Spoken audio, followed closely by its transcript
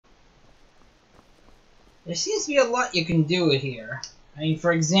There seems to be a lot you can do here. I mean,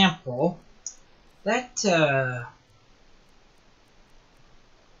 for example, that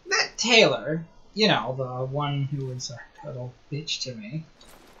Taylor, you know, the one who was a total bitch to me,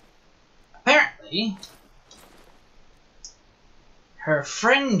 apparently, her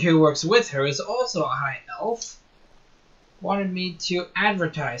friend who works with her is also a high elf, wanted me to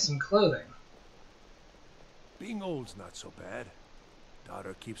advertise some clothing. Being old's not so bad.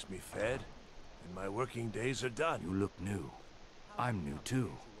 Daughter keeps me fed, and my working days are done. You look new. I'm new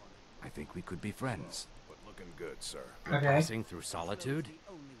too. I think we could be friends. But looking good, sir. You're Okay. passing through solitude?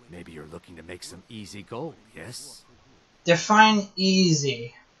 Maybe you're looking to make some easy gold, yes? Define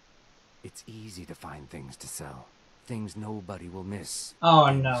easy. It's easy to find things to sell. Things nobody will miss. Oh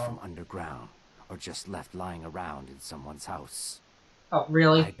Things no. from underground, or just left lying around in someone's house. Oh,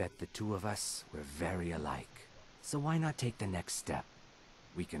 really? I bet the two of us were very alike. So why not take the next step?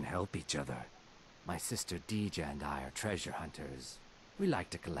 We can help each other. My sister Deja and I are treasure hunters. We like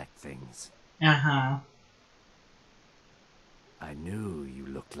to collect things. Uh-huh. I knew you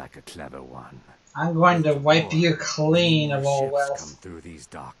looked like a clever one. I'm going to wipe you Many clean more of all ships wealth. come through these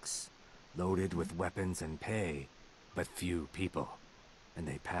docks, loaded with weapons and pay, but few people, and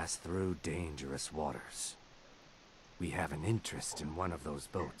they pass through dangerous waters. We have an interest in one of those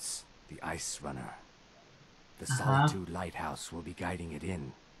boats, the Ice Runner. The Solitude Lighthouse will be guiding it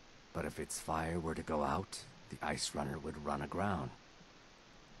in, but if its fire were to go out, the Ice Runner would run aground.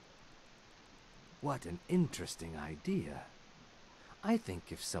 What an interesting idea. I think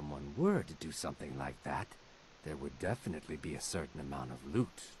if someone were to do something like that, there would definitely be a certain amount of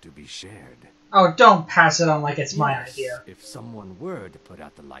loot to be shared. Oh, don't pass it on like it's my Yes, idea. if someone were to put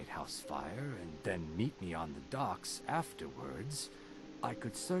out the lighthouse fire and then meet me on the docks afterwards, I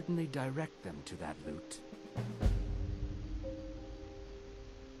could certainly direct them to that loot.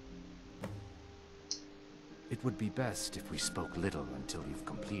 It would be best if we spoke little until you've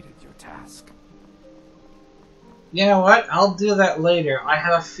completed your task. You know what? I'll do that later. I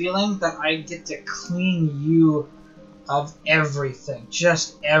have a feeling that I get to clean you of everything.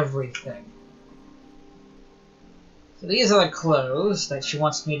 Just everything. So these are the clothes that she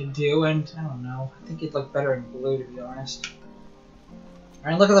wants me to do, and I don't know. I think it'd look better in blue, to be honest.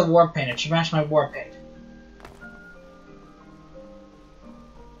 Alright, look at the war paint. It should match my war paint.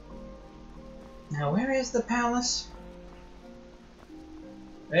 Now, where is the palace?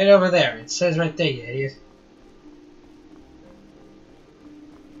 Right over there. It says right there, you idiot.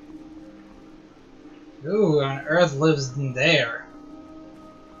 Who on earth lives in there?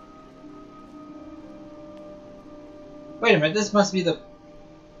 Wait a minute, this must be the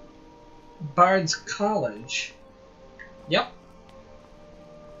Bard's College. Yep.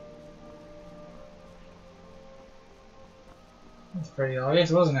 That's pretty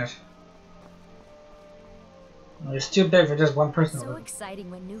obvious, wasn't it? Well, it's too big for just one person. So exciting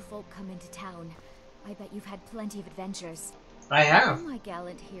when new folk come into town. I bet you've had plenty of adventures. I Oh, have. my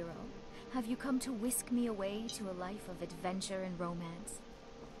gallant hero. Have you come to whisk me away to a life of adventure and romance?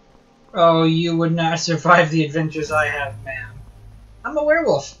 Oh, you would not survive the adventures I have, ma'am. I'm a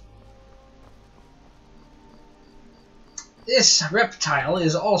werewolf. This reptile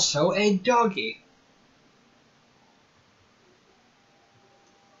is also a doggy.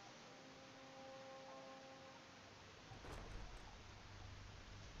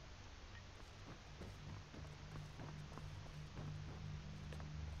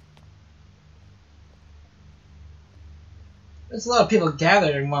 There's a lot of people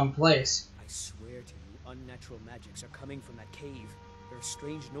gathered in one place. I swear to you, unnatural magics are coming from that cave. There are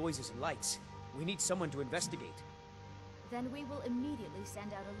strange noises and lights. We need someone to investigate. Then we will immediately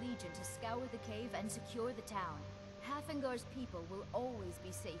send out a legion to scour the cave and secure the town. Hafingar's people will always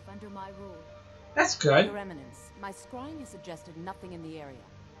be safe under my rule. That's good. Your Eminence, my scrying has suggested nothing in the area.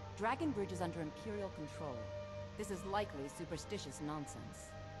 Dragonbridge is under Imperial control. This is likely superstitious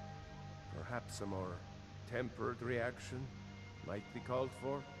nonsense. Perhaps a more tempered reaction might be called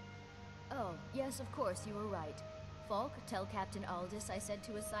for. Oh, yes, of course, you were right. Falk, tell Captain Aldous I said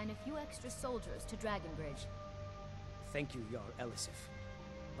to assign a few extra soldiers to Dragonbridge. Thank you, Jarl Elisif.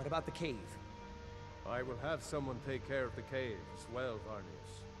 What about the cave? I will have someone take care of the cave as well,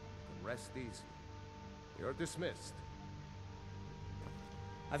 Varnius. You can rest easy. You're dismissed.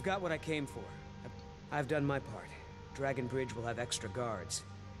 I've got what I came for. I've done my part. Dragonbridge will have extra guards.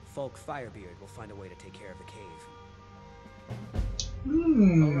 Falk Firebeard will find a way to take care of the cave.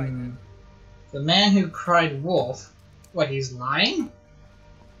 All right, then. The man who cried wolf. What, he's lying?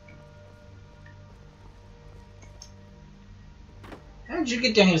 How did you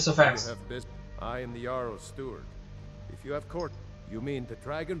get down here so fast? You have business. I am the Jarl's steward. If you have court, you mean the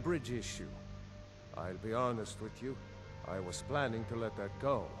Dragonbridge issue. I'll be honest with you. I was planning to let that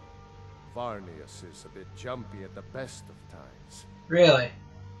go. Varnius is a bit jumpy at the best of times. Really?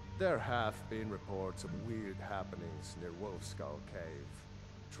 There have been reports of weird happenings near Wolfskull Cave.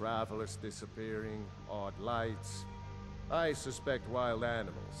 Travelers disappearing, odd lights. I suspect wild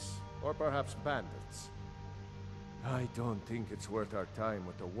animals, or perhaps bandits. I don't think it's worth our time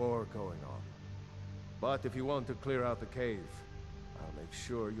with the war going on. But if you want to clear out the cave, I'll make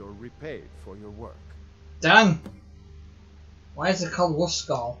sure you're repaid for your work. Done! Why is it called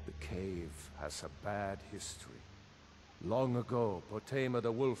Wolfskull? The cave has a bad history. Long ago, Potema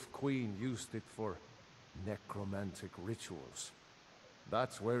the Wolf Queen used it for necromantic rituals.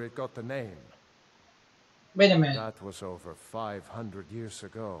 That's where it got the name. Wait a minute. That was over 500 years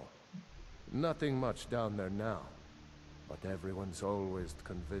ago. Nothing much down there now. But everyone's always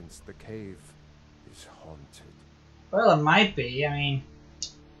convinced the cave is haunted. Well, it might be. I mean...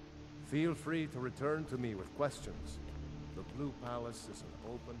 Feel free to return to me with questions. The Blue Palace is an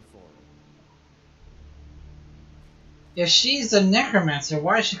open forum. If she's a necromancer,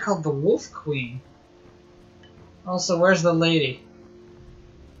 why is she called the Wolf Queen? Also, where's the lady?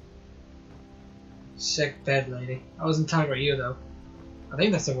 Sick bed lady. I wasn't talking about you, though. I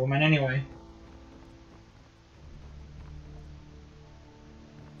think that's a woman anyway.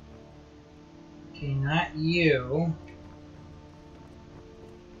 Okay, not you.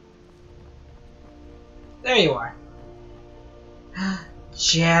 There you are.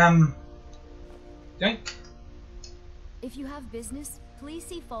 Gem. Drink. If you have business, please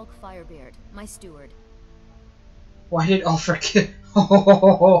see Falk Firebeard, my steward. Why did Ulfric...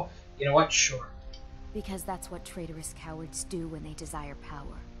 Oh, you know what? Sure. Because that's what traitorous cowards do when they desire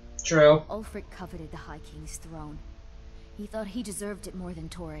power. True. Ulfric coveted the High King's throne. He thought he deserved it more than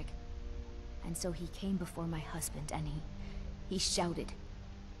Torrig. And so he came before my husband and he shouted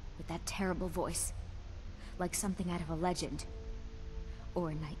with that terrible voice, like something out of a legend or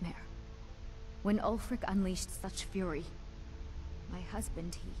a nightmare. When Ulfric unleashed such fury, my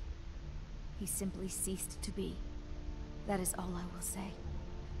husband, he simply ceased to be. That is all I will say,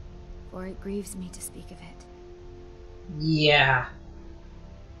 for it grieves me to speak of it. Yeah.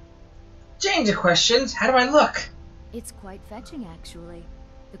 Change of questions. How do I look? It's quite fetching, actually.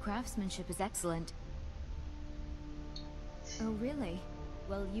 The craftsmanship is excellent. Oh, really?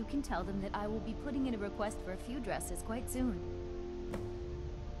 Well, you can tell them that I will be putting in a request for a few dresses quite soon.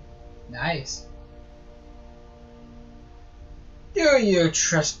 Nice. Do you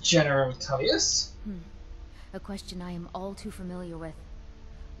trust General Tullius? A question I am all too familiar with.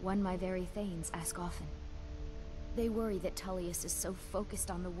 One my very thanes ask often. They worry that Tullius is so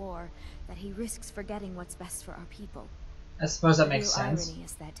focused on the war that he risks forgetting what's best for our people. I suppose that The makes real sense. irony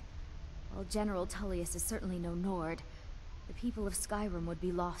is that, while General Tullius is certainly no Nord, the people of Skyrim would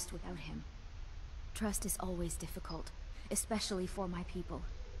be lost without him. Trust is always difficult, especially for my people.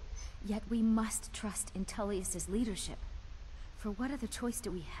 Yet we must trust in Tullius's leadership. For what other choice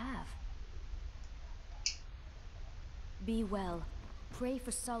do we have? Be well. Pray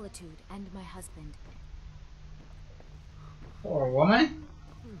for Solitude and my husband. Poor woman?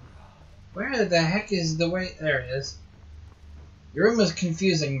 Where the heck is the way? There it is. Your room is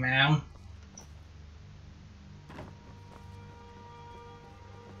confusing, ma'am.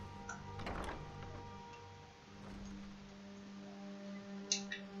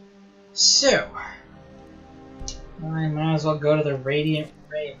 So, I might as well go to the Radiant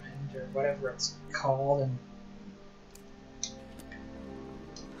Raymond, or whatever it's called, and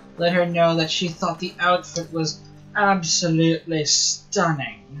let her know that she thought the outfit was absolutely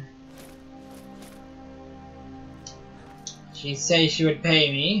stunning. She'd say she would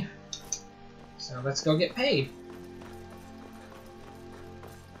pay me, so let's go get paid.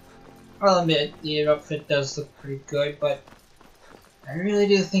 I'll admit, the outfit does look pretty good, but I really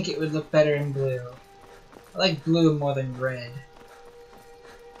do think it would look better in blue. I like blue more than red.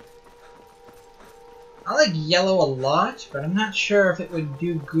 I like yellow a lot, but I'm not sure if it would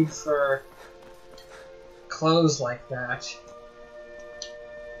do good for clothes like that.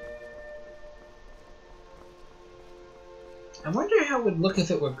 I wonder how it would look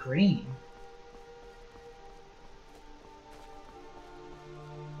if it were green.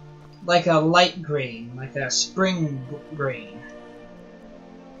 Like a light green, like a spring green.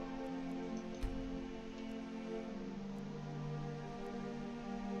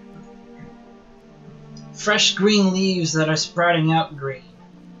 Fresh green leaves that are sprouting out green.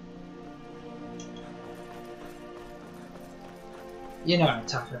 You know what I'm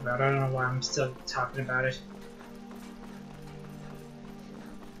talking about. I don't know why I'm still talking about it.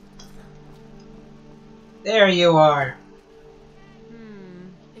 There you are.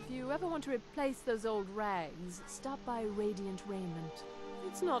 If you you ever want to replace those old rags, stop by Radiant Raiment.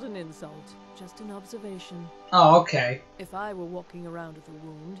 It's not an insult, just an observation. Oh, okay. If I were walking around with a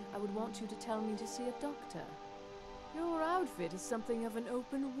wound, I would want you to tell me to see a doctor. Your outfit is something of an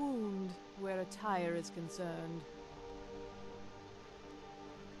open wound, where attire is concerned.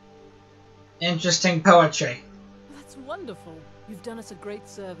 Interesting poetry. That's wonderful. You've done us a great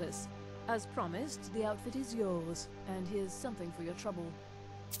service. As promised, the outfit is yours, and here's something for your trouble.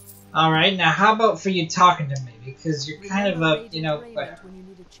 Alright, now how about for you talking to me? Because you're kind of a, you know... When you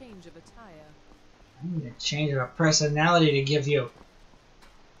need a change of attire. I need a change of a personality to give you.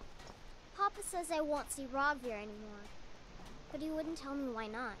 Papa says I won't see Rogvir anymore. But he wouldn't tell me why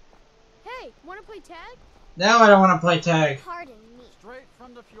not. Hey, wanna play tag? No, I don't want to play tag. Pardon me. Straight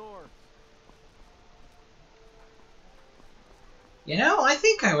from the fjord. You know, I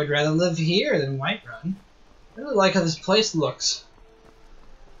think I would rather live here than Whiterun. I really like how this place looks.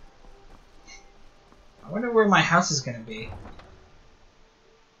 I wonder where my house is going to be.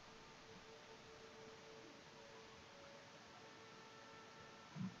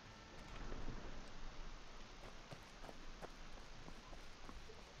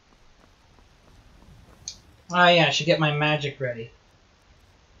 Oh yeah, I should get my magic ready.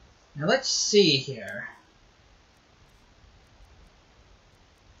 Now let's see here.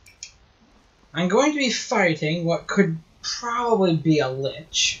 I'm going to be fighting what could probably be a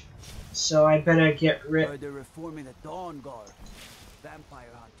lich, so I better get rid. They're reforming the Dawn Guard. Vampire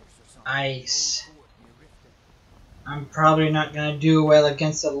hunters or something. Ice. I'm probably not gonna do well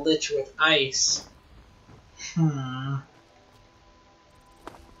against a lich with ice.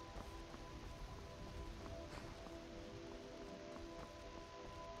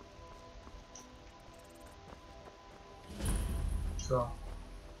 Cool.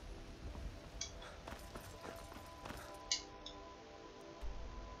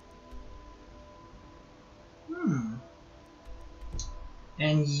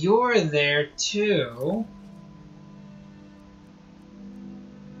 And you're there too.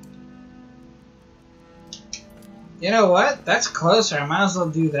 You know what? That's closer. I might as well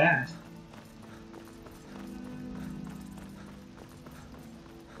do that.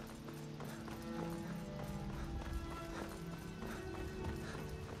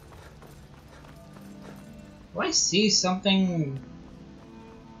 Do I see something?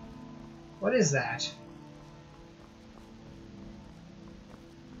 What is that?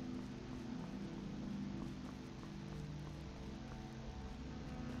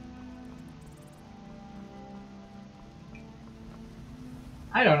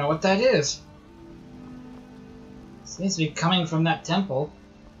 I don't know what that is. Seems to be coming from that temple.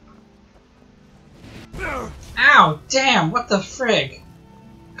 Ow! Damn! What the frig?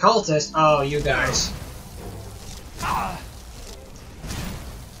 Cultist? Oh, you guys. Oh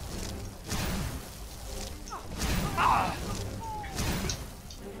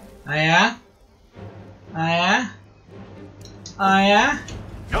yeah? Oh yeah? Oh yeah?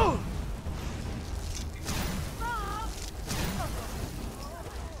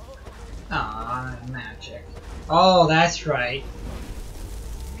 Aw, magic. Oh, that's right.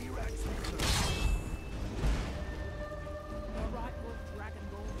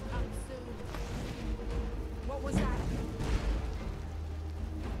 What was that?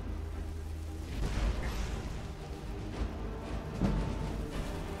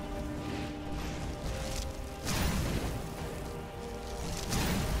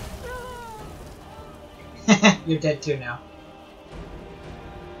 You're dead too now.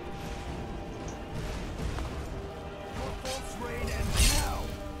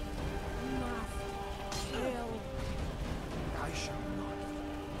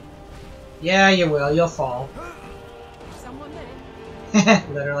 Yeah, you will. You'll fall. Someone there?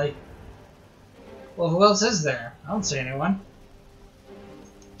 Literally. Well, who else is there? I don't see anyone.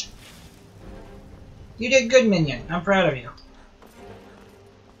 You did good, minion. I'm proud of you.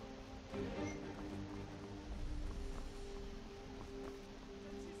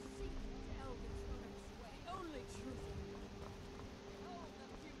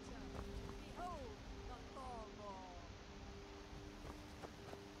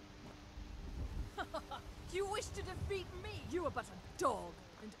 You wish to defeat me? You are but a dog,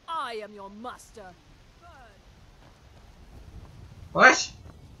 and I am your master. Burn. What?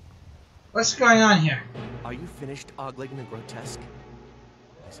 What's going on here? Are you finished ogling the grotesque?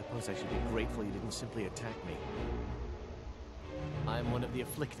 I suppose I should be grateful you didn't simply attack me. I am one of the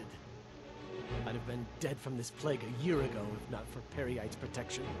afflicted. I'd have been dead from this plague a year ago if not for Periite's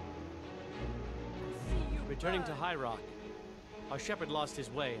protection. Returning to High Rock, our shepherd lost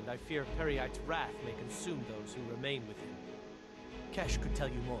his way, and I fear Periite's wrath may consume those who remain with him. Kesh could tell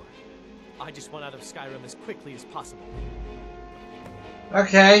you more. I just want out of Skyrim as quickly as possible.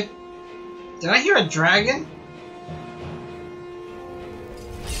 Okay. Did I hear a dragon?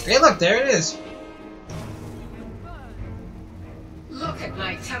 Hey, look, there it is. Look at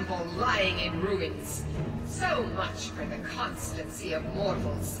my temple lying in ruins. So much for the constancy of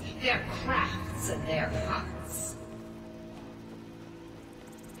mortals, their crafts and their hearts.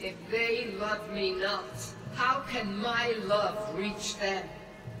 If they love me not, how can my love reach them?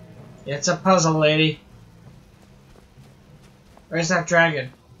 It's a puzzle, lady. Where's that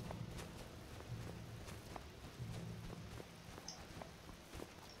dragon?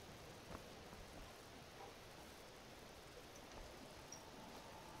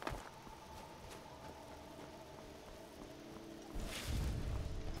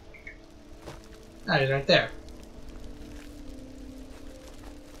 Oh, he's right there.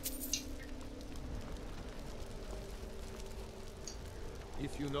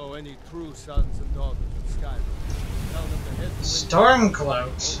 If you know any true sons and daughters of Skyrim, tell them to head to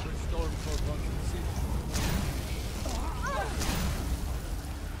Stormcloaks. over Stormcloak onto the city.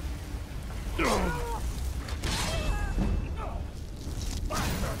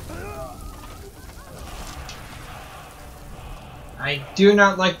 I do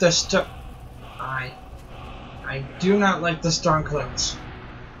not like the I do not like the Stormcloaks.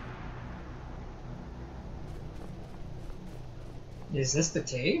 Is this the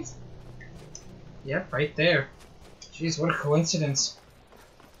cave? Yep, right there. Jeez, what a coincidence.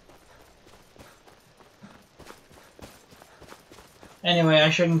 Anyway, I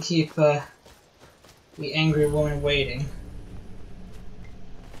shouldn't keep the angry woman waiting.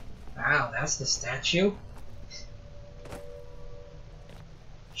 Wow, that's the statue?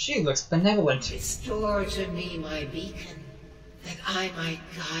 She looks benevolent. Restore to me my beacon, that I might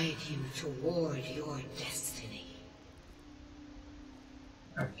guide you toward your destiny.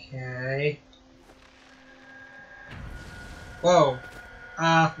 Okay. Whoa.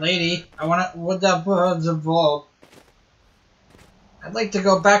 Lady, I wanna... What the vault? I'd like to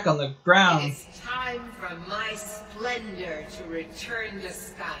go back on the ground. It is time for my splendor to return to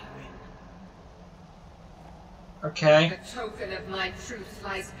Skyrim. Okay. The token of my truth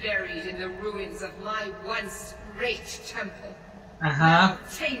lies buried in the ruins of my once great temple. Now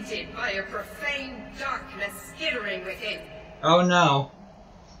tainted by a profane darkness skittering within. Oh no.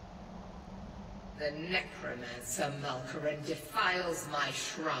 The necromancer Malkaran defiles my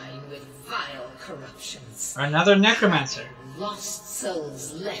shrine with vile corruptions. Another necromancer. Lost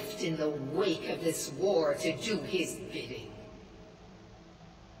souls left in the wake of this war to do his bidding.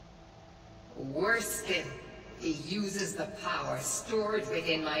 Worse still, he uses the power stored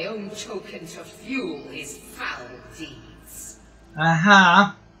within my own token to fuel his foul deeds.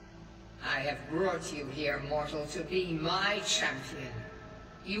 I have brought you here, mortal, to be my champion.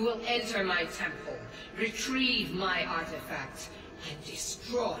 You will enter my temple, retrieve my artifact, and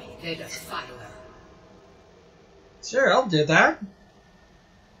destroy the Defiler. Sure, I'll do that.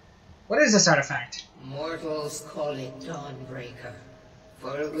 What is this artifact? Mortals call it Dawnbreaker,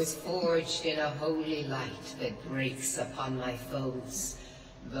 for it was forged in a holy light that breaks upon my foes,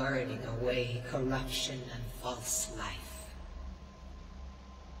 burning away corruption and false life.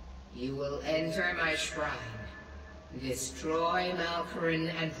 You will enter my shrine, destroy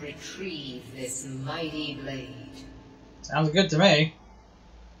Malkaran, and retrieve this mighty blade. Sounds good to me.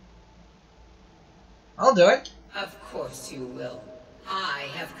 I'll do it. Of course you will. I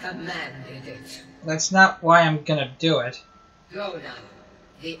have commanded it. That's not why I'm gonna do it. Go now.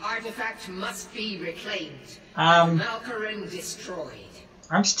 The artifact must be reclaimed. Malkaran destroyed.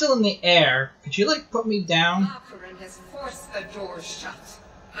 I'm still in the air. Could you, like, put me down? Malkaran has forced the doors shut.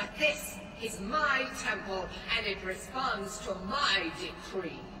 But this is my temple, and it responds to my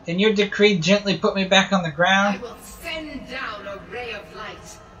decree. Can your decree gently put me back on the ground? I will send down a ray of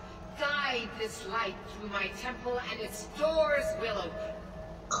light. Guide this light through my temple, and its doors will open.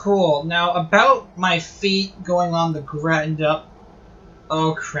 Cool. Now, about my feet going on the ground up.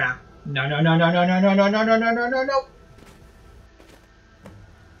 Oh, crap. No.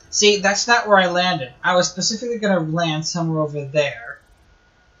 See, that's not where I landed. I was specifically going to land somewhere over there.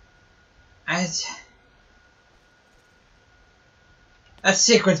 That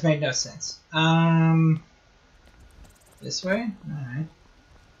sequence made no sense. This way? Alright.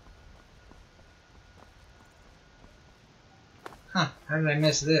 Huh, how did I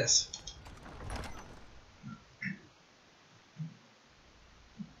miss this?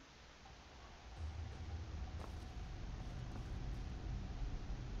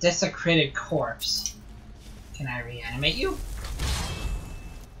 Desecrated corpse. Can I reanimate you?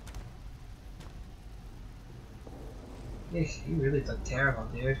 You really look terrible,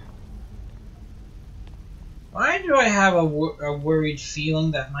 dude. Why do I have a worried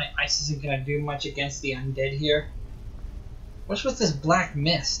feeling that my ice isn't going to do much against the undead here? What's with this black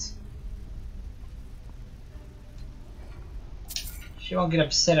mist? She won't get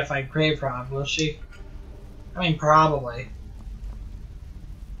upset if I grave rob, will she? I mean, probably.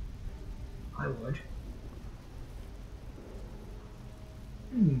 I would.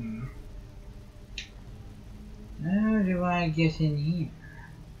 How do I get in here?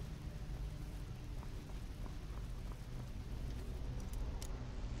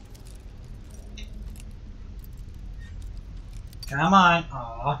 Come on.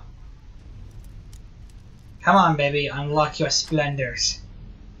 Aw. Come on, baby. Unlock your splendors.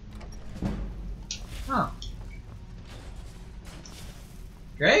 Oh.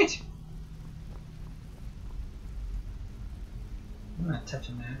 Great. I'm not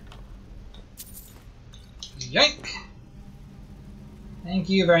touching that. Yoink! Thank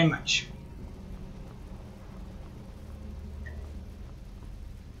you very much.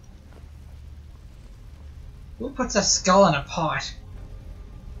 Who puts a skull in a pot?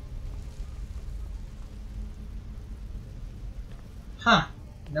 Huh.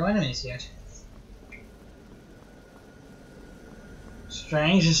 No enemies yet.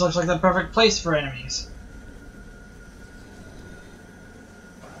 Strange, this looks like the perfect place for enemies.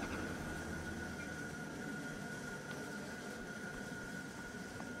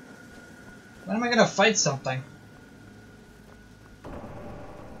 When am I gonna fight something?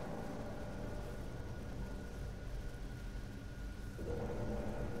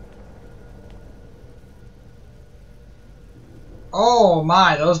 Oh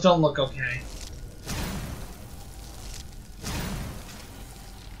my, those don't look okay.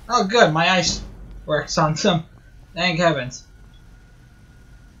 Oh good, my ice works on some. Thank heavens.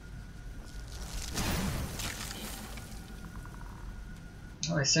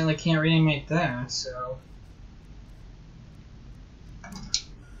 Well, I certainly can't reanimate that, so...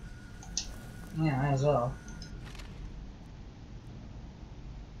 yeah, might as well.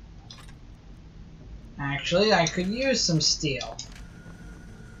 Actually, I could use some steel.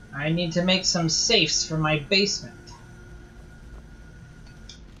 I need to make some safes for my basement.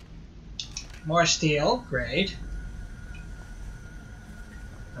 More steel, great.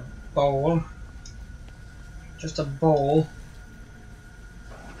 A bowl. Just a bowl.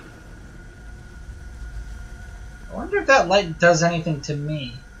 I wonder if that light does anything to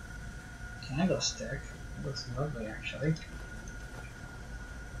me. Candlestick. It looks lovely, actually.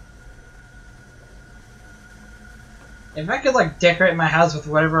 If I could, like, decorate my house with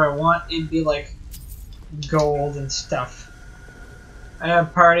whatever I want, it'd be, like, gold and stuff. I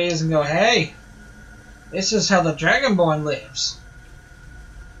have parties and go, hey, this is how the Dragonborn lives.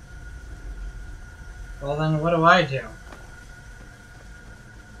 Well, then what do I do?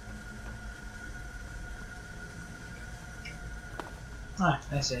 Ah,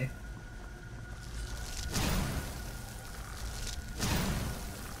 I see.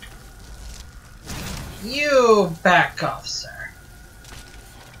 You back off, sir.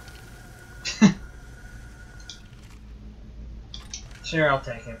 Sure, I'll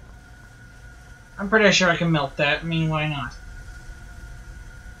take it. I'm pretty sure I can melt that. I mean, why not?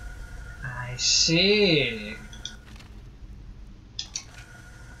 I see.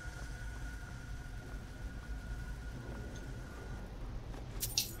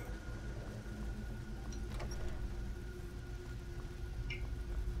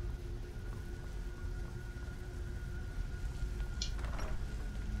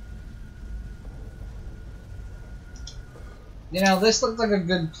 You know, this looked like a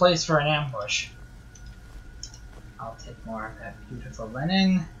good place for an ambush. I'll take more of that beautiful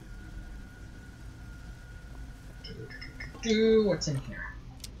linen. What's in here?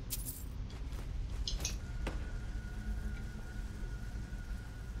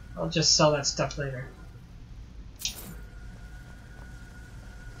 I'll just sell that stuff later.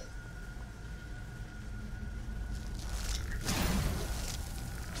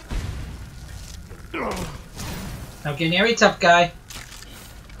 Don't get near me, tough guy.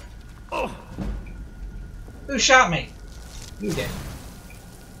 Who shot me? You did.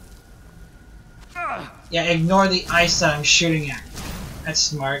 Yeah, ignore the ice that I'm shooting at. That's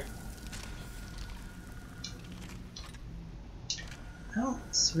smart. I don't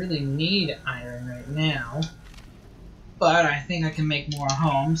really need iron right now, but I think I can make more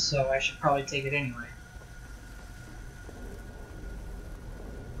homes, so I should probably take it anyway.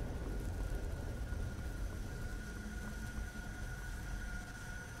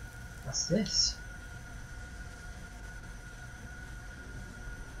 What's this?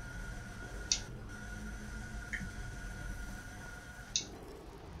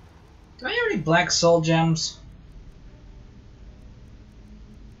 any black soul gems?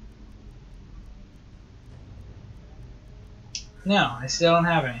 No, I still don't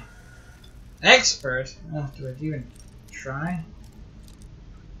have any. Expert? Oh, do I even try?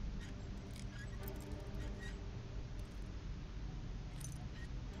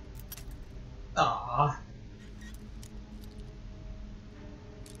 Aww.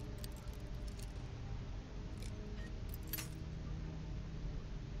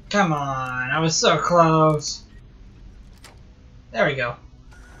 Come on, I was so close. There we go.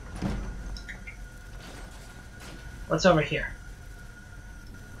 What's over here?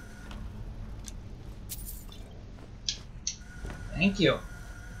 Thank you.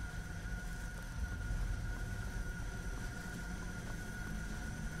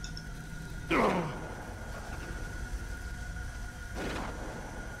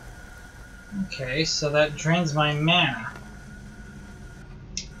 Okay, so that drains my mana.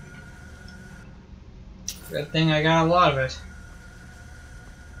 Good thing I got a lot of it.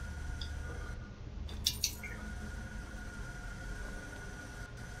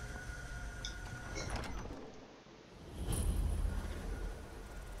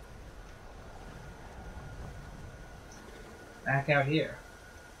 Back out here.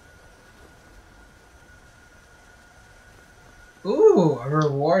 Ooh, a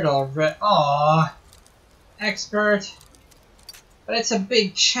reward already. Aww. Expert. But it's a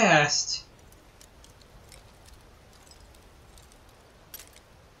big chest.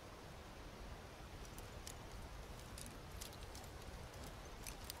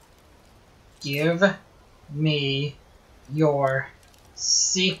 Give me your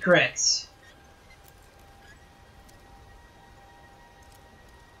secrets.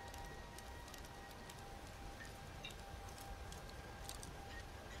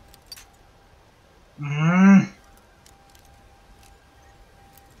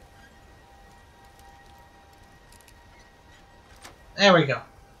 There we go.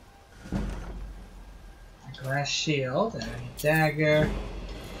 A glass shield and a dagger.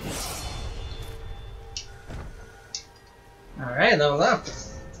 Alright, level up.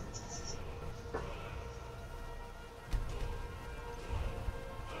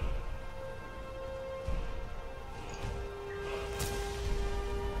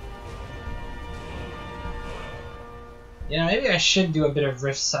 Yeah, maybe I should do a bit of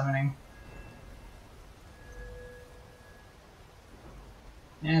rift summoning.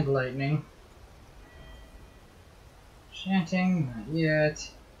 And lightning. Chanting, not yet.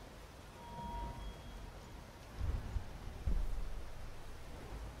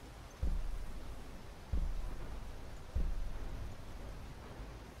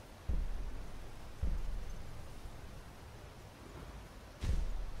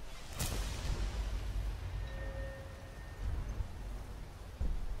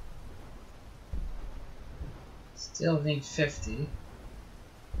 Still need 50.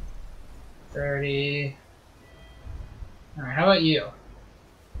 30. Alright, how about you?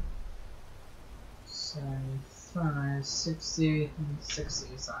 75, 60,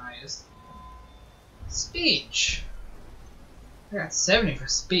 60 is the highest. Speech! I got 70 for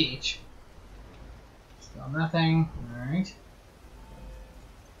speech. Still nothing. Alright.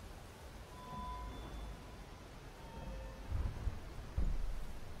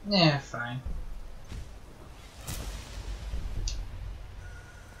 Yeah, fine.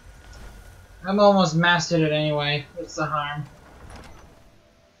 I'm almost mastered it anyway. What's the harm?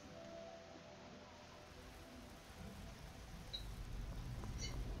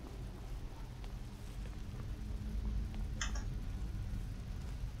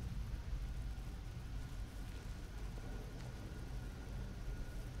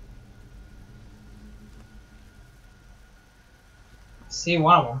 See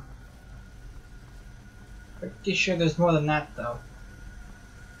one of them. Pretty sure there's more than that though.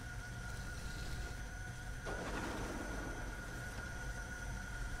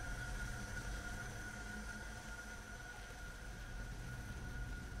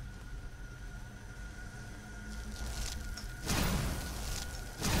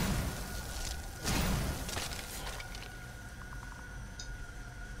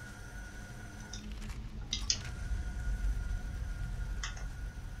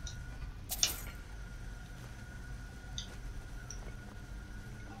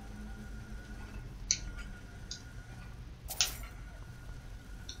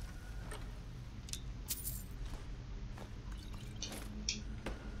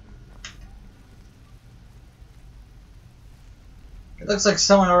 It looks like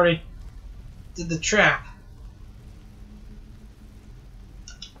someone already did the trap.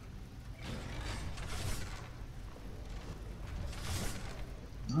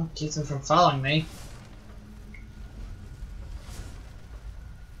 Well, keeps them from following me.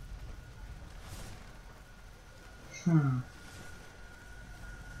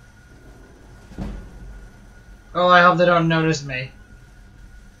 Oh, I hope they don't notice me.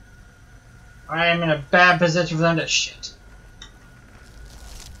 I am in a bad position for them to shit.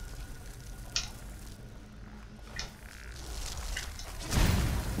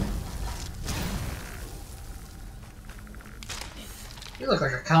 You look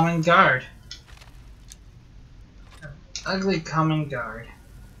like a common guard. An ugly common guard.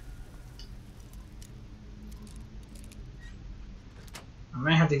 I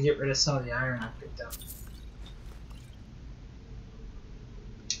might have to get rid of some of the iron I picked up.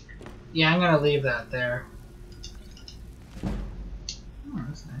 Yeah, I'm gonna leave that there. Oh,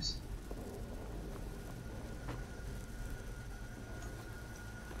 that's nice.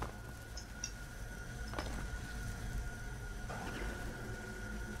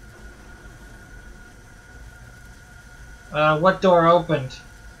 What door opened?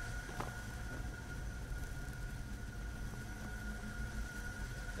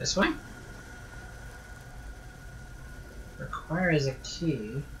 This way? Requires a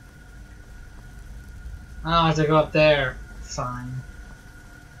key. Oh, I have to go up there. Fine.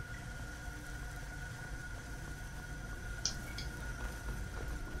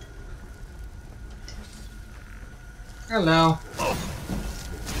 Hello.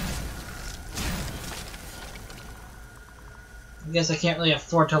 I guess I can't really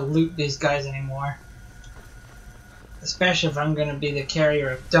afford to loot these guys anymore. Especially if I'm gonna be the carrier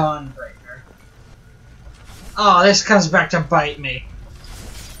of Dawnbreaker. Oh, this comes back to bite me.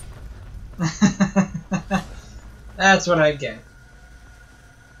 That's what I get.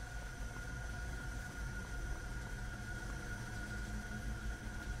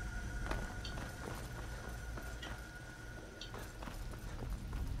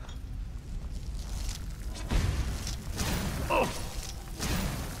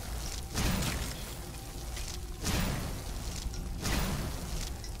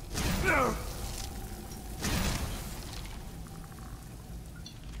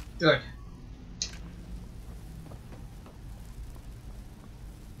 Good.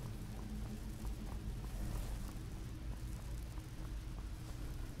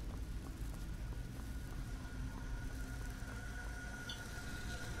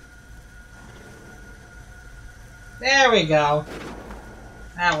 There we go.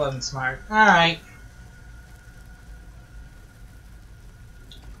 That wasn't smart. Alright.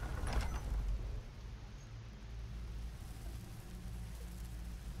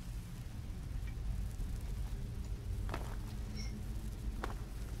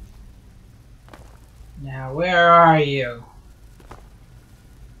 Now, where are you?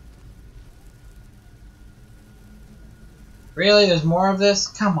 Really? There's more of this?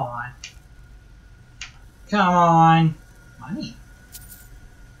 Come on. Come on. Money.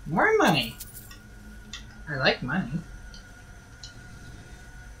 More money. I like money.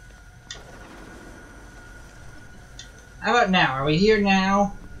 How about now? Are we here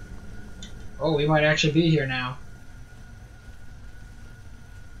now? Oh, we might actually be here now.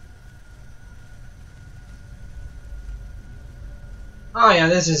 Oh yeah,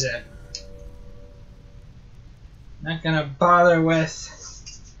 this is it. Not gonna bother with...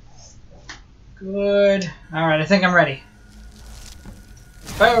 Good. Alright, I think I'm ready.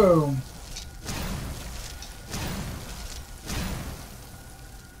 Boom!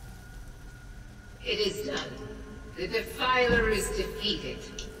 It is done. The Defiler is defeated.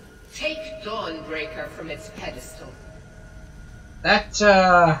 Take Dawnbreaker from its pedestal. That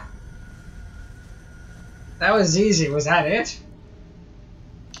was easy. Was that it?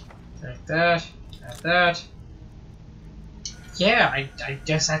 Like that. Like that. Yeah, I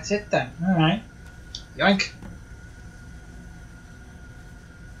guess that's it then. Alright. Yoink.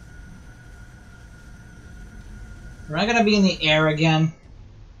 Am I gonna be in the air again?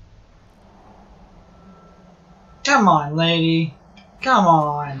 Come on, lady. Come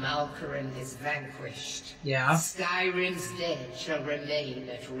on. Malkoran is vanquished. Yeah. Skyrim's dead shall remain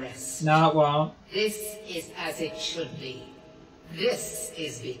at rest. No, it won't. This is as it should be. This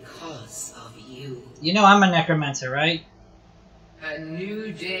is because of you. You know I'm a necromancer, right? A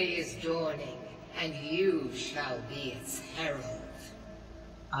new day is dawning, and you shall be its herald.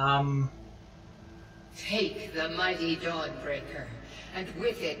 Take the mighty Dawnbreaker, and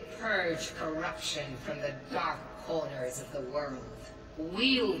with it purge corruption from the dark corners of the world.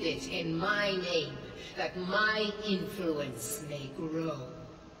 Wield it in my name, that my influence may grow.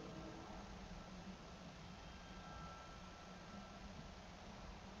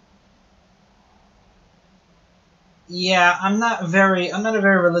 Yeah, I'm not a very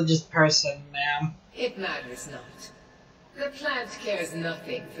religious person, ma'am. It matters not. The plant cares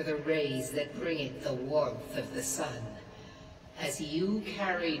nothing for the rays that bring it the warmth of the sun. As you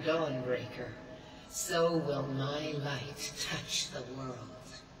carry Dawnbreaker, so will my light touch the world.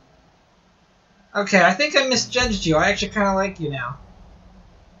 Okay, I think I misjudged you. I actually kind of like you now.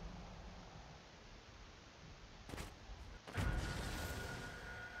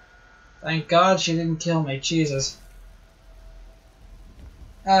 Thank God she didn't kill me. Jesus.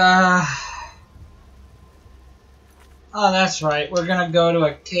 Oh, that's right. We're gonna go to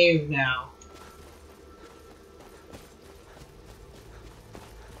a cave now.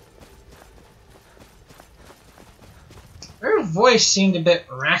 Her voice seemed a bit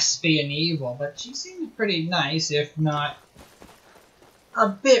raspy and evil, but she seemed pretty nice, if not a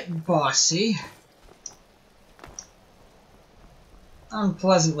bit bossy.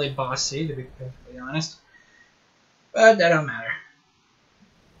 Unpleasantly bossy, to be perfectly honest. But that don't matter.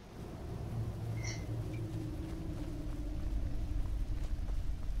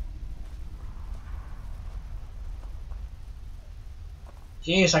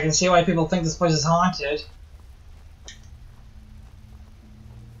 Jeez, I can see why people think this place is haunted.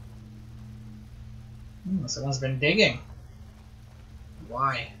 Someone's been digging.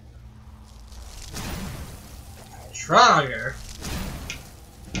 Why? Trogger.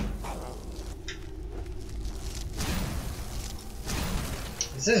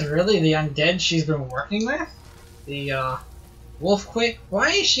 Is this really the undead she's been working with? The, Wolf Queen? Why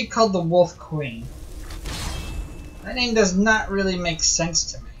is she called the Wolf Queen? That name does not really make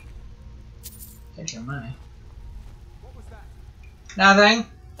sense to me. Take your money. What was that? Nothing.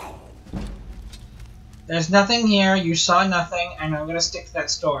 There's nothing here, you saw nothing, and I'm gonna stick to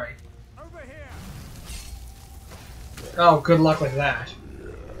that story. Over here. Oh, good luck with that.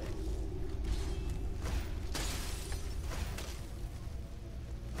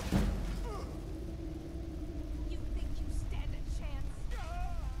 You think you stand a chance?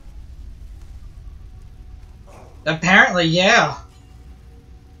 Apparently, yeah.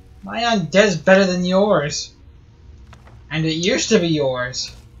 My undead's better than yours. And it used to be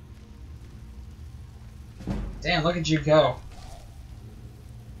yours. Damn, look at you go.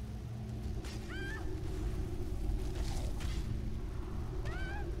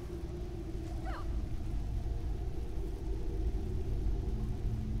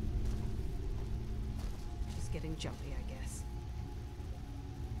 Just getting jumpy, I guess.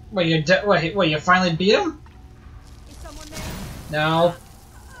 Wait, you finally beat him? Is someone there? No.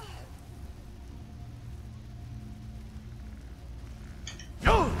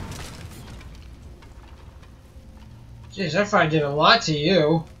 Jeez, I thought I did a lot to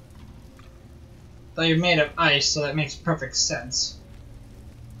you. Though you're made of ice, so that makes perfect sense.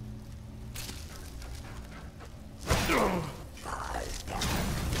 Are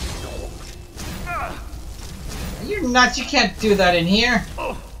you nuts? You can't do that in here.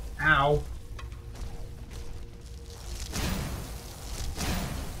 Ow.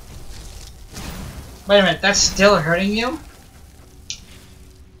 Wait a minute, that's still hurting you?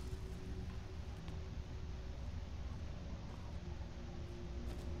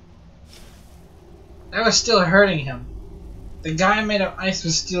 That was still hurting him. The guy made of ice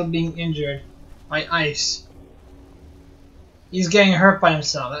was still being injured by ice. He's getting hurt by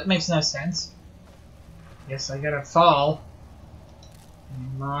himself. That makes no sense. Guess I gotta fall.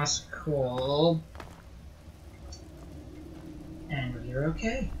 Moss cool. And you're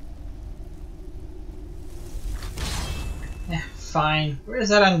okay. Fine. Where's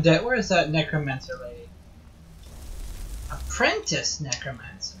that undead? Where's that necromancer lady? Apprentice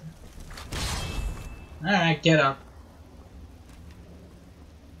necromancer. Alright, get up.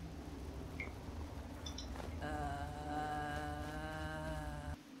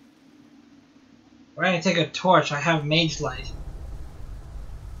 We're gonna take a torch. I have mage light.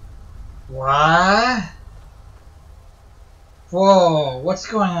 What? Whoa, what's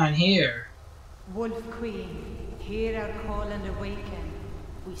going on here? Wolf Queen, hear our call and awaken.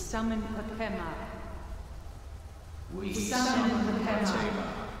 We summon Potema. We summon Potema.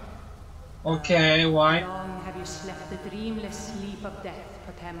 Okay, why? Long have you slept the dreamless sleep of death,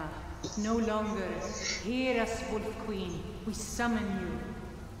 Potema. No longer. Hear us, Wolf Queen. We summon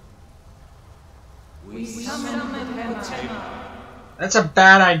you. We summon Potema. That's a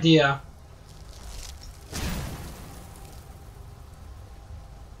bad idea.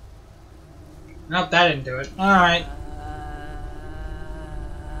 Nope, that didn't do it. Alright.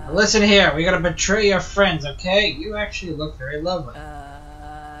 Listen here, we gotta betray your friends, okay? You actually look very lovely.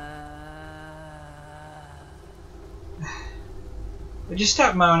 Would you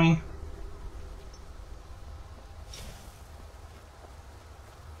stop moaning?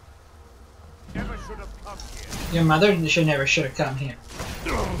 never should have come here. Your mother never should have come here.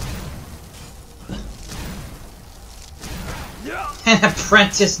 An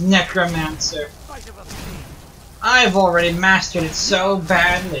apprentice necromancer. I've already mastered it so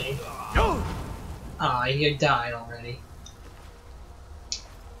badly. Ah, you died already.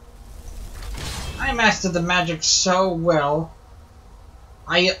 I mastered the magic so well,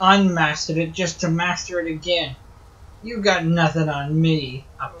 I unmastered it just to master it again. You got nothing on me,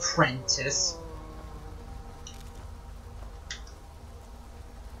 apprentice.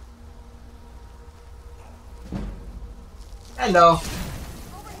 Hello.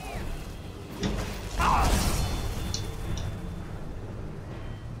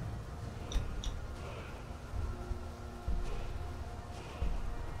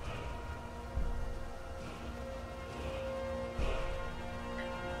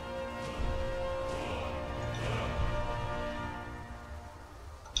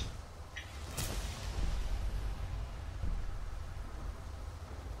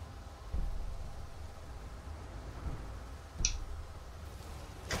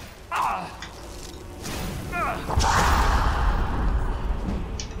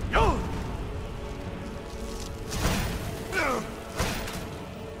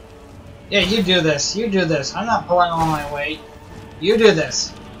 Yeah, you do this. You do this. I'm not pulling all my weight. You do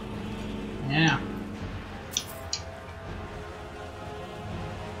this. Yeah.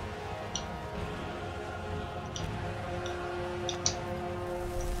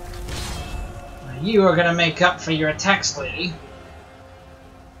 Now you are gonna make up for your attacks, lady.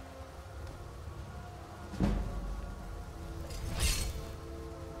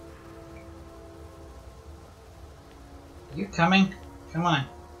 You coming? Come on.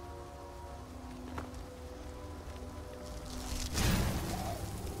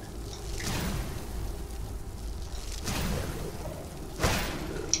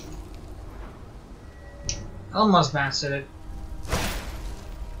 Almost mastered it.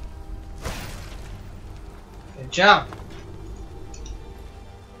 Good job.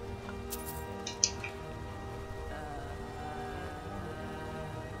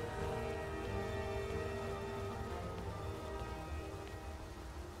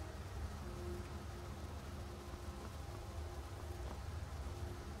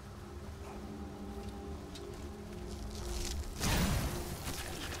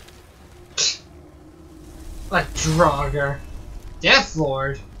 A Draugr. Death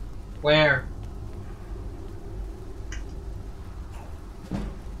Lord? Where?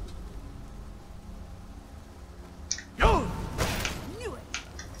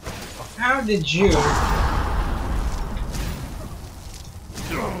 How did you?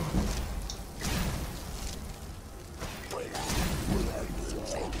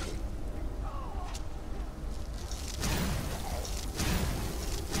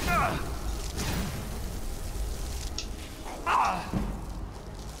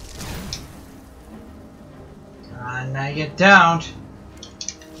 Now you get downed.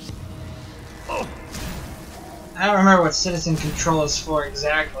 I don't remember what citizen control is for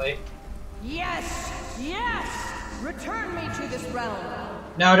exactly. Yes! Yes! Return me to this realm!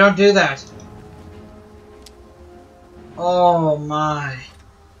 No, don't do that. Oh my.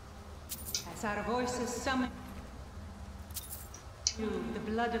 As our voices summon you, the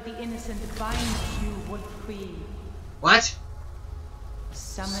blood of the innocent binds you, Wolf Queen. What?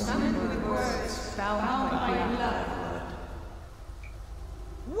 Summon with words bound by blood.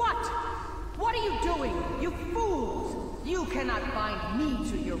 What? What are you doing? You fools! You cannot bind me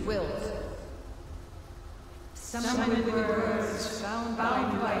to your wills. Summon with words bound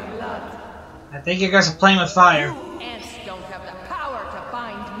by blood. I think you guys are playing with fire. You ants don't have the power to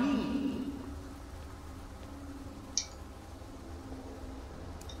bind me.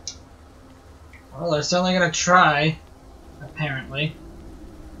 Well, they're certainly gonna try. Apparently.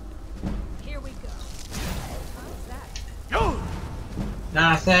 Here we go. How's that?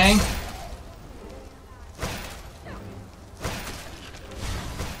 Nothing.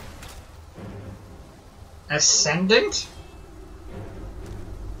 Ascendant?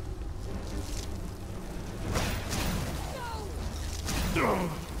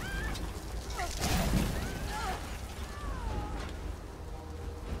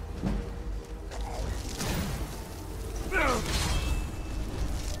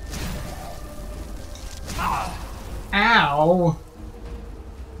 Ow!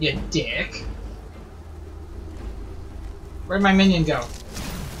 You dick. Where'd my minion go?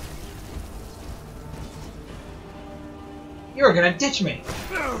 You were gonna ditch me.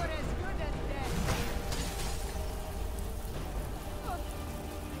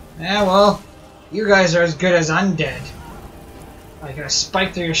 Yeah, well, you guys are as good as undead. Like a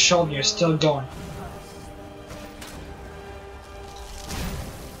spike through your shoulder, you're still going.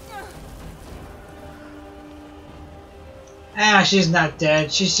 Ah, she's not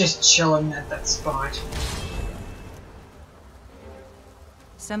dead. She's just chilling at that spot.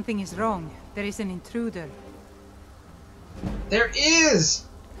 Something is wrong. There is an intruder. There is!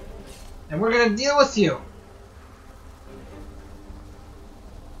 And we're gonna deal with you.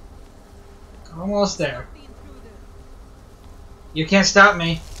 Almost there. You can't stop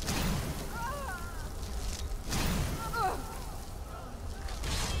me.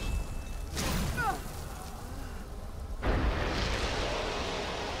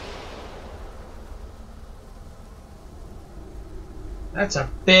 That's a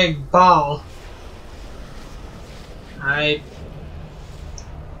big ball. I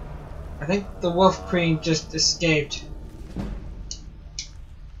think the Wolf Queen just escaped.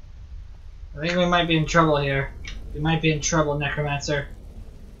 I think we might be in trouble here. We might be in trouble, Necromancer.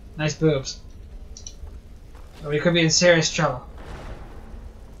 Nice boobs. Or we could be in serious trouble.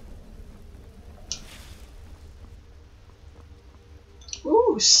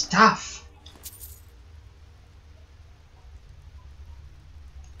 Ooh, stuff!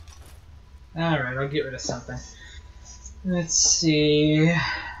 Alright, I'll get rid of something. Let's see...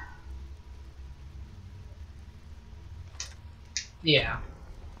 Yeah.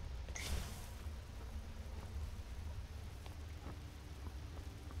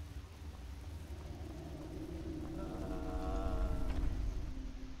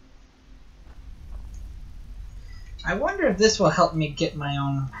 I wonder if this will help me get my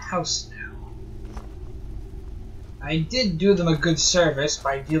own house now. I did do them a good service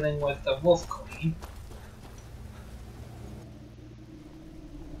by dealing with the Wolf Queen.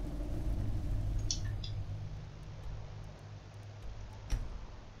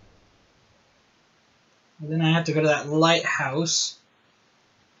 And then I have to go to that lighthouse.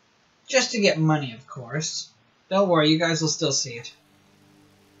 Just to get money, of course. Don't worry, you guys will still see it.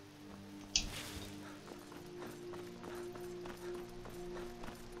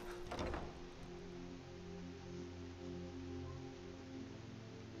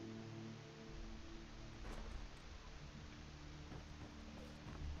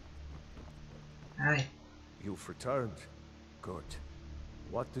 Hi. You've returned. Good.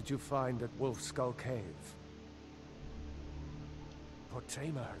 What did you find at Wolf Skull Cave?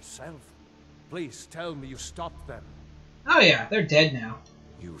 Potema herself? Please tell me you stopped them. Oh yeah, they're dead now.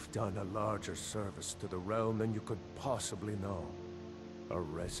 You've done a larger service to the realm than you could possibly know. A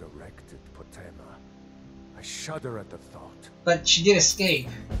resurrected Potema. I shudder at the thought. But she did escape.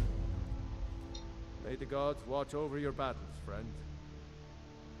 May the gods watch over your battles, friend.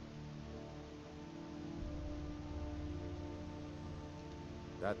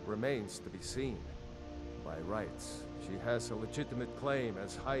 That remains to be seen. By rights, she has a legitimate claim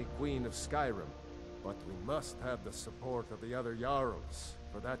as High Queen of Skyrim, but we must have the support of the other Jarls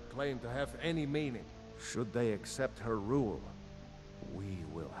for that claim to have any meaning. Should they accept her rule, we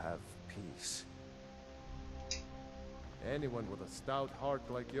will have peace. Anyone with a stout heart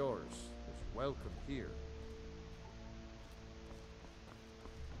like yours is welcome here.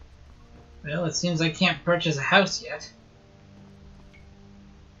 Well, it seems I can't purchase a house yet.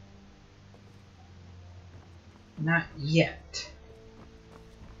 Not yet.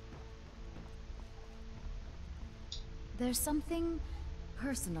 There's something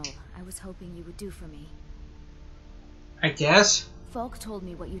personal I was hoping you would do for me. I guess. Falk told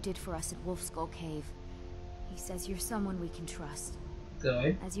me what you did for us at Wolf Skull Cave. He says you're someone we can trust.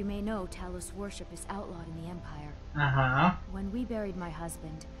 Good. As you may know, Talos worship is outlawed in the Empire. Uh-huh. When we buried my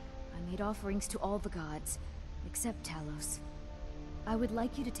husband, I made offerings to all the gods, except Talos. I would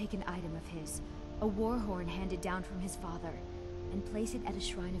like you to take an item of his, a war horn handed down from his father, and place it at a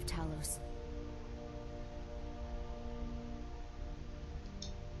shrine of Talos.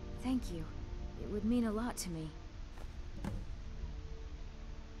 Thank you. It would mean a lot to me.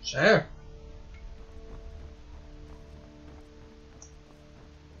 Sure.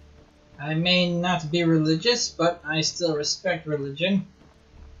 I may not be religious, but I still respect religion.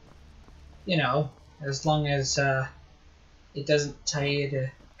 You know, as long as it doesn't tell you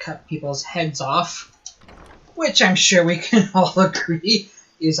to cut people's heads off, which I'm sure we can all agree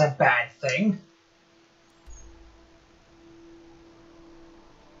is a bad thing.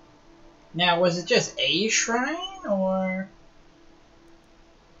 Now, was it just a shrine, or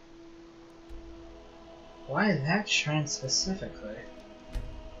why that shrine specifically?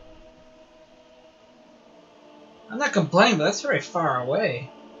 I'm not complaining, but that's very far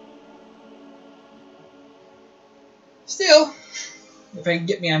away. Still, if I can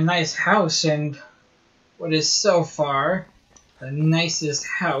get me a nice house and what is so far, the nicest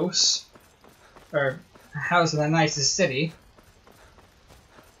house, or a house in the nicest city,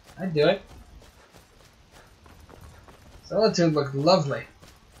 I'd do it. Solitude looked lovely.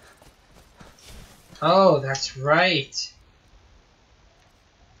 Oh, that's right.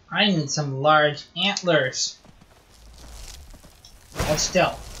 I need some large antlers. Hold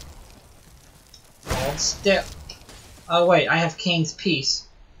still. Hold still. Oh wait, I have Cain's Peace.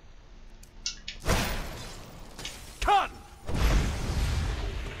 Cut!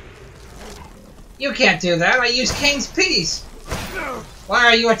 You can't do that. I use Cain's Peace. Why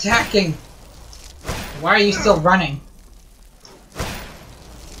are you attacking? Why are you still running?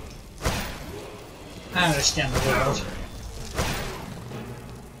 I understand the world.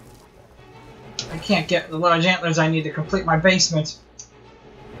 I can't get the large antlers I need to complete my basement.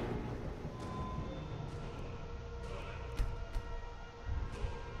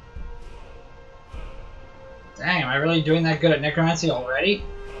 Dang, am I really doing that good at necromancy already?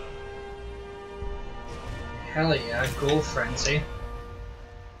 Hell yeah, Ghoul Frenzy.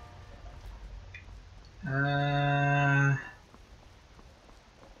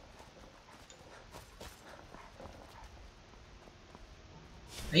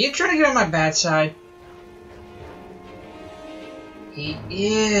 Are you trying to get on my bad side? He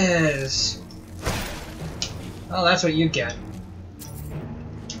is. Oh, that's what you get.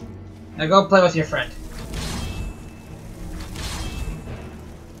 Now go play with your friend.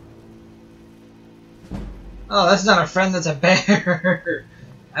 Oh, that's not a friend, that's a bear.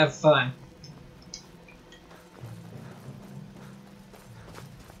 Have fun.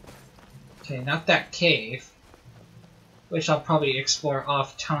 Okay, not that cave. Which I'll probably explore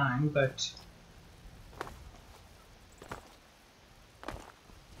off time, but...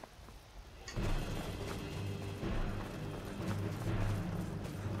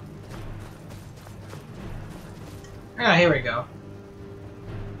 Ah, here we go.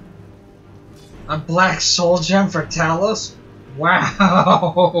 A black soul gem for Talos?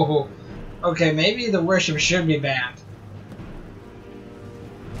 Wow! Okay, maybe the worship should be banned.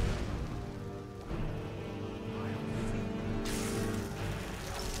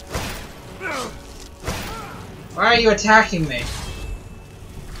 Why are you attacking me?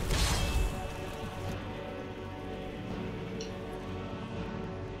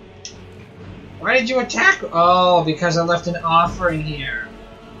 Why did you attack? Oh, because I left an offering here.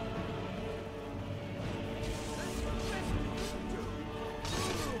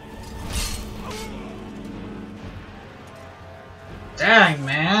 Dang,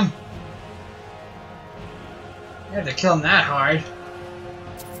 man. You had to kill him that hard.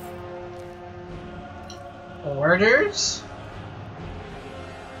 Orders?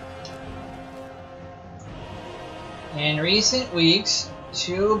 In recent weeks,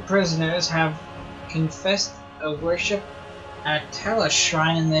 2 prisoners have confessed a worship at Talos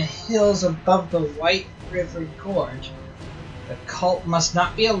Shrine in the hills above the White River Gorge. The cult must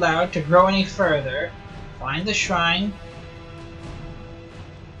not be allowed to grow any further. Find the shrine.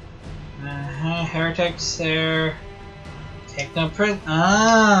 Heretics there. Take no prison.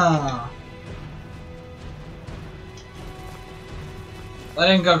 Ah. That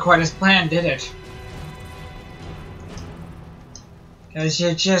didn't go quite as planned, did it? Because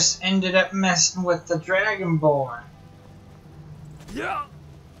you just ended up messing with the Dragonborn. Yeah.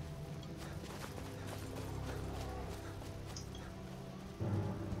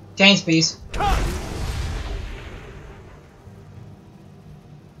 Cain's Peace.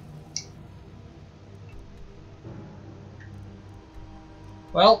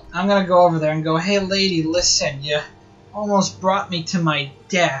 Well, I'm gonna go over there and go, hey lady, listen, you almost brought me to my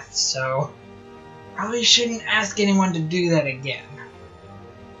death, so probably shouldn't ask anyone to do that again.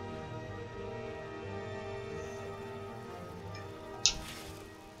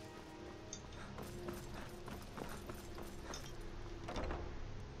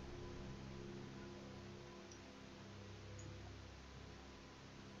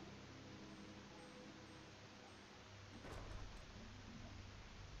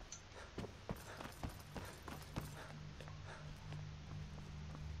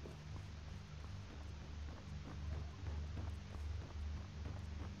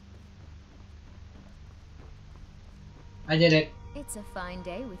 I did it. It's a fine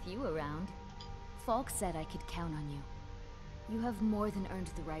day with you around. Falk said I could count on you. You have more than earned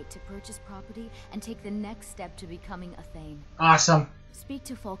the right to purchase property and take the next step to becoming a Thane. Awesome. Speak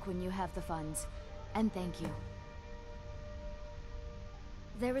to Falk when you have the funds, and thank you.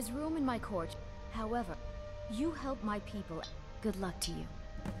 There is room in my court. However, you help my people. Good luck to you.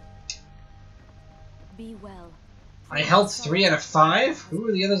 Be well. I held 3 out of 5? Who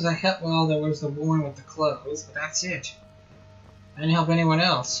were the others I held? Well, there was the woman with the clothes, but that's it. I didn't help anyone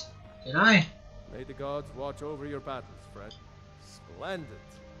else, did I? May the gods watch over your battles, friend. Splendid.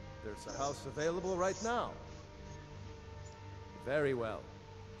 There's a house available right now. Very well.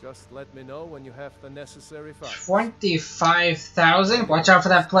 Just let me know when you have the necessary funds. 25,000? Watch out for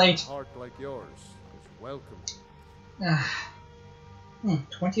that plate. A heart like yours is welcome.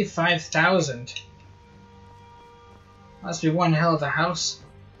 25,000. Must be one hell of a house.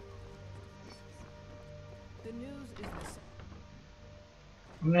 The news is the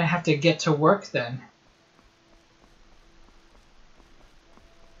I'm gonna have to get to work then.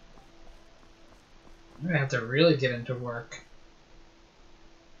 I'm gonna have to really get into work.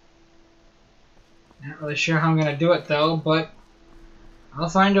 Not really sure how I'm gonna do it though, but I'll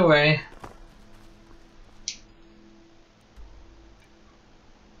find a way.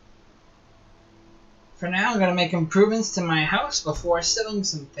 For now, I'm gonna make improvements to my house before selling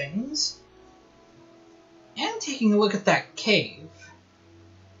some things. And taking a look at that cave.